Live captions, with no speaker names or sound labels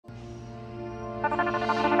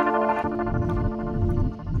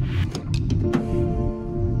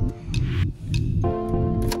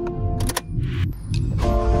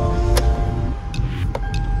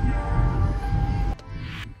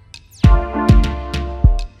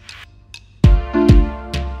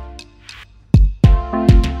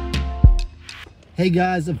Hey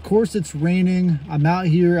guys, of course it's raining. I'm out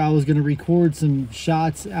here. I was gonna record some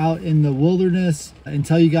shots out in the wilderness and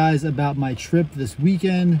tell you guys about my trip this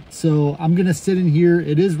weekend. So I'm gonna sit in here.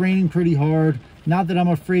 It is raining pretty hard. Not that I'm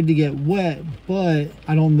afraid to get wet, but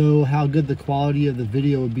I don't know how good the quality of the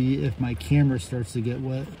video would be if my camera starts to get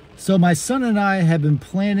wet. So my son and I have been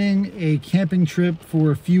planning a camping trip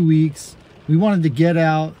for a few weeks. We wanted to get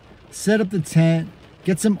out, set up the tent,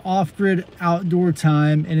 get some off-grid outdoor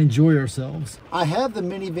time and enjoy ourselves. I have the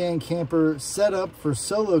minivan camper set up for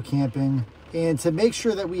solo camping, and to make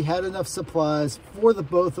sure that we had enough supplies for the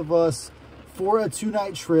both of us for a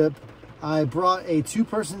 2-night trip, I brought a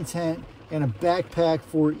 2-person tent and a backpack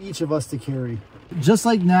for each of us to carry. Just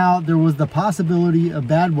like now, there was the possibility of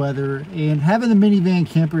bad weather, and having the minivan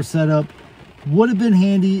camper set up would have been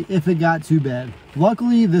handy if it got too bad.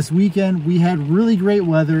 Luckily, this weekend we had really great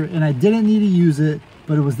weather and I didn't need to use it,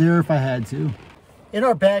 but it was there if I had to. In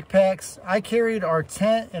our backpacks, I carried our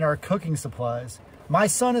tent and our cooking supplies. My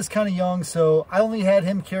son is kind of young, so I only had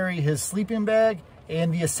him carry his sleeping bag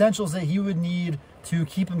and the essentials that he would need to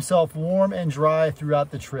keep himself warm and dry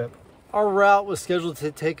throughout the trip. Our route was scheduled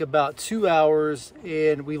to take about 2 hours,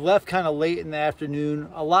 and we left kind of late in the afternoon,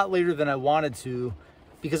 a lot later than I wanted to,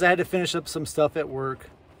 because I had to finish up some stuff at work.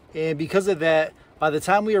 And because of that, by the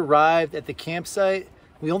time we arrived at the campsite,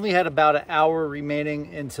 we only had about an hour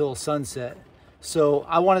remaining until sunset. So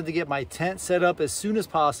I wanted to get my tent set up as soon as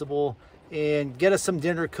possible and get us some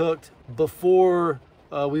dinner cooked before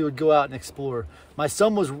we would go out and explore. My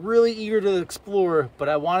son was really eager to explore, but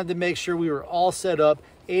I wanted to make sure we were all set up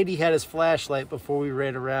and he had his flashlight before we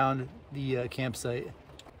ran around the campsite.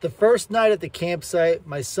 The first night at the campsite,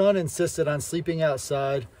 my son insisted on sleeping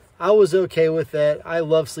outside. I was okay with that. I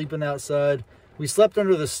love sleeping outside. We slept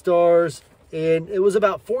under the stars, and it was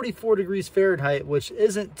about 44 degrees Fahrenheit, which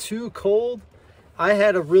isn't too cold. I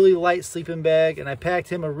had a really light sleeping bag, and I packed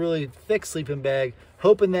him a really thick sleeping bag,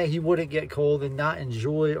 hoping that he wouldn't get cold and not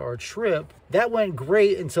enjoy our trip. That went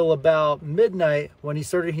great until about midnight, when he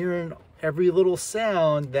started hearing every little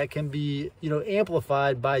sound that can be,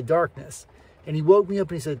 amplified by darkness. And he woke me up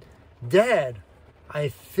and he said, "Dad, I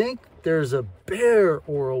think there's a bear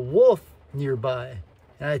or a wolf nearby."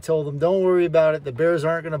 And I told him, "Don't worry about it. The bears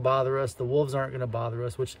aren't going to bother us. The wolves aren't going to bother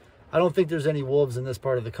us," which I don't think there's any wolves in this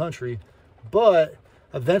part of the country. But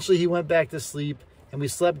eventually he went back to sleep and we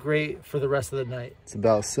slept great for the rest of the night. It's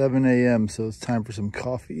about 7 a.m., so it's time for some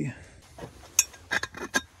coffee.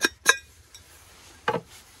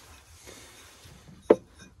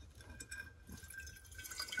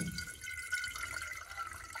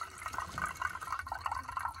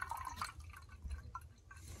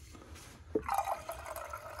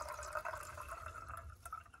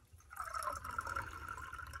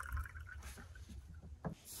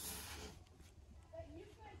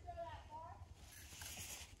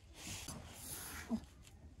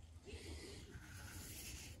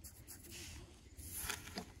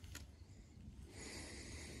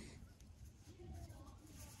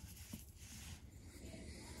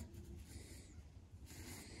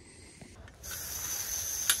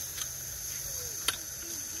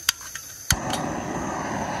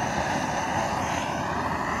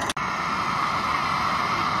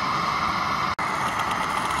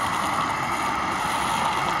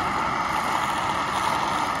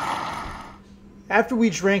 After we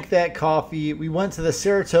drank that coffee, we went to the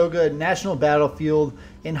Saratoga National Battlefield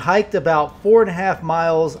and hiked about 4.5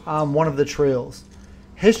 miles on one of the trails.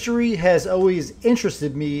 History has always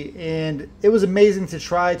interested me, and it was amazing to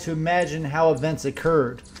try to imagine how events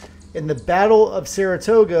occurred. In the Battle of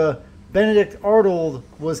Saratoga, Benedict Arnold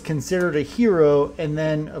was considered a hero, and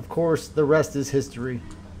then, of course, the rest is history.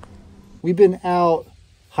 We've been out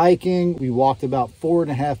hiking. We walked about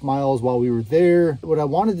 4.5 miles while we were there. What I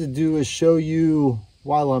wanted to do is show you,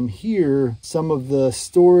 while I'm here, some of the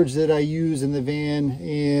storage that I use in the van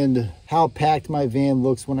and how packed my van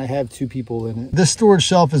looks when I have 2 people in it. This storage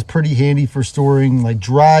shelf is pretty handy for storing like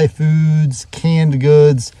dry foods, canned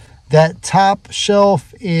goods. That top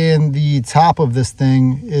shelf and the top of this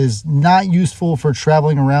thing is not useful for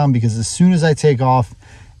traveling around, because as soon as I take off,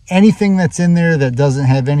 anything that's in there that doesn't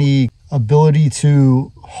have any ability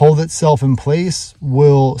to hold itself in place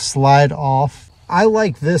will slide off. I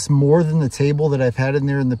like this more than the table that I've had in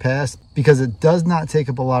there in the past, because it does not take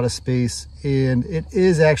up a lot of space and it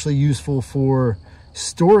is actually useful for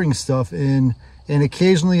storing stuff in And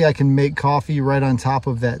occasionally I can make coffee right on top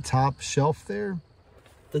of that top shelf there.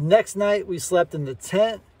 The next night we slept in the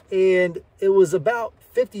tent, and it was about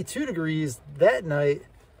 52 degrees that night,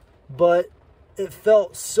 but it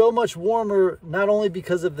felt so much warmer, not only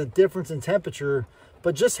because of the difference in temperature,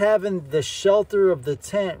 but just having the shelter of the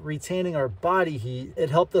tent retaining our body heat. It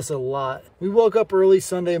helped us a lot. We woke up early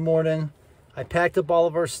Sunday morning. I packed up all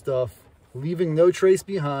of our stuff, leaving no trace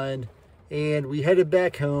behind, and we headed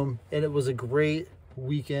back home, and it was a great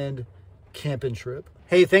weekend camping trip.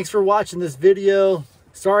 Hey, thanks for watching this video.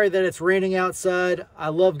 Sorry that it's raining outside. I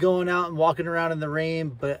love going out and walking around in the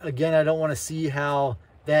rain, but again, I don't want to see how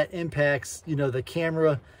that impacts, you know, the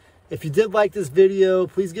camera. If you did like this video,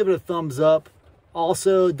 please give it a thumbs up.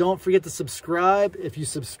 Also, don't forget to subscribe. If you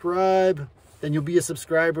subscribe, then you'll be a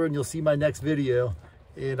subscriber and you'll see my next video.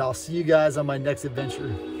 And I'll see you guys on my next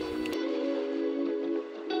adventure.